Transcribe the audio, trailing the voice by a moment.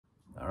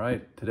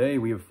right, today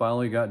we have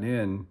finally gotten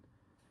in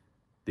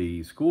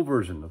the school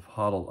version of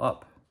HODL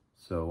UP.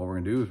 So what we're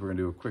gonna do is we're gonna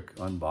do a quick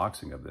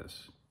unboxing of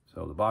this.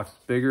 So the box is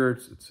bigger,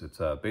 it's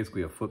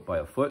basically a foot by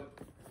a foot.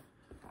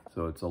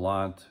 So it's a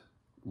lot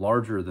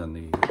larger than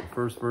the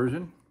first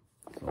version.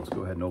 So let's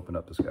go ahead and open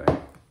up this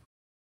guy.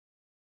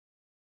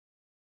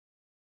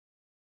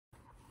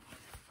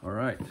 All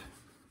right,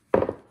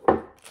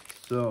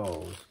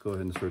 so let's go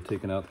ahead and start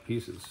taking out the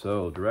pieces.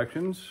 So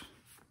directions.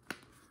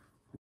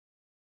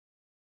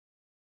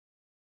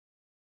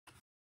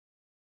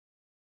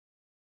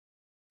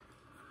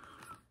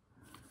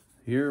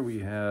 Here we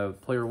have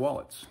player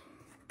wallets.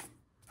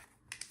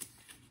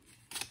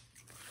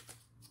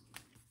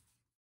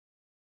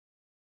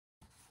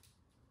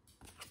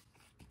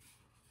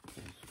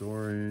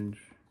 Storage.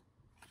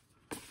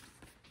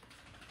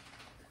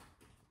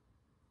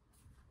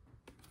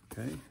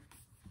 Okay.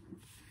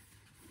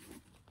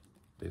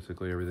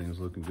 Basically everything is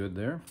looking good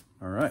there.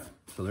 All right,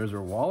 so there's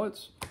our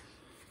wallets.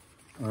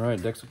 All right,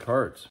 decks of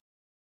cards.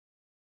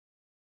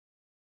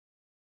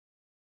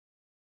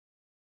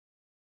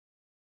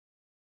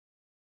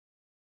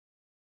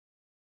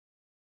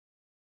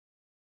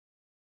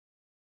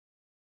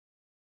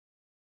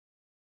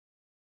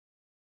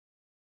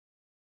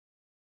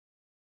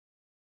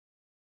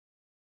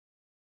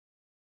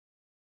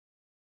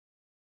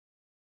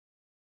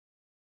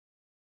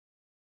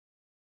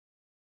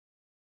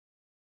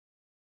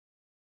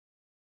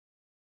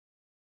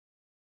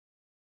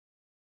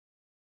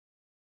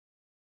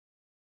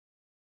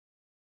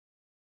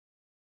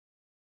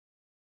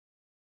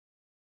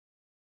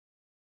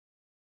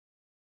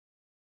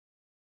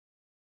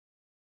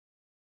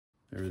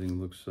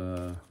 Everything looks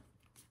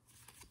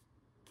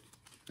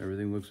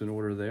in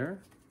order there.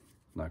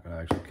 I'm not going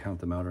to actually count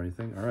them out or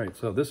anything. All right,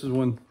 so this is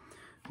one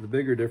of the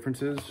bigger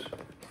differences.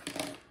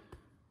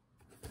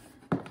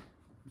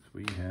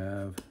 We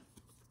have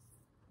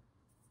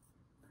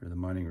here are the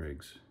mining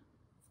rigs.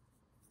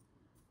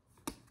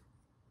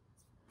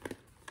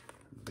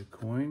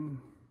 Bitcoin.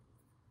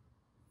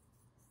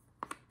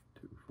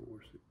 2, 4,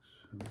 6,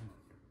 7.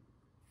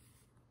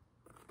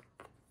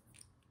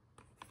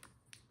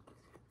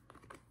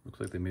 Looks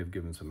like they may have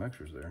given some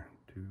extras there.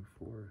 2,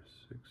 4,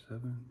 6,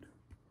 7.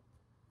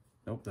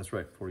 Nope, that's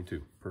right,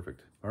 42.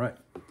 Perfect. All right,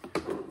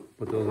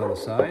 put those on the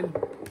side.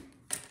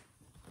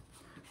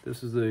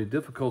 This is the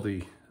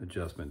difficulty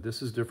adjustment.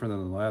 This is different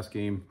than the last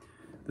game.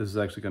 This is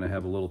actually going to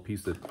have a little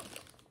piece that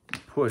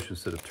push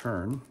instead of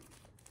turn.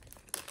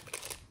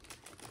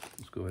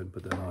 Let's go ahead and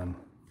put that on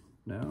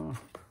now.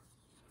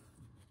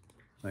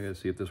 I got to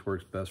see if this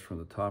works best from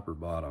the top or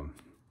bottom.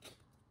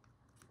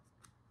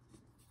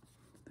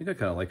 I think I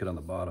kind of like it on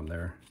the bottom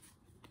there.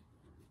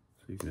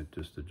 So you can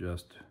just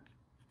adjust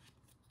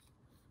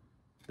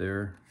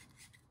there.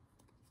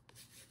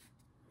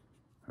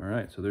 All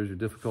right, so there's your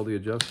difficulty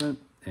adjustment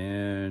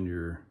and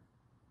your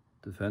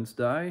defense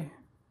die.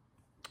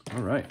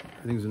 All right,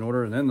 everything's in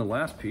order. And then the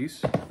last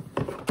piece,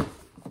 I'm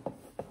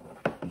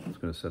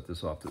just gonna set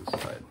this off to the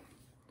side.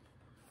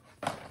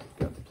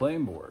 Got the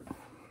playing board.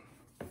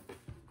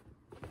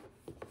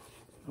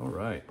 All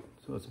right,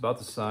 so it's about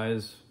the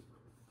size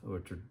of a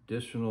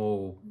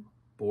traditional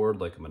board,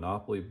 like a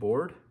Monopoly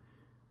board,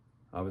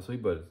 obviously,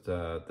 but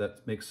that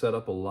makes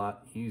setup a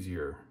lot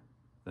easier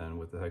than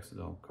with the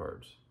hexagonal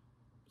cards.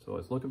 So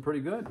it's looking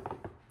pretty good.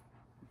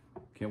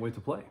 Can't wait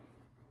to play.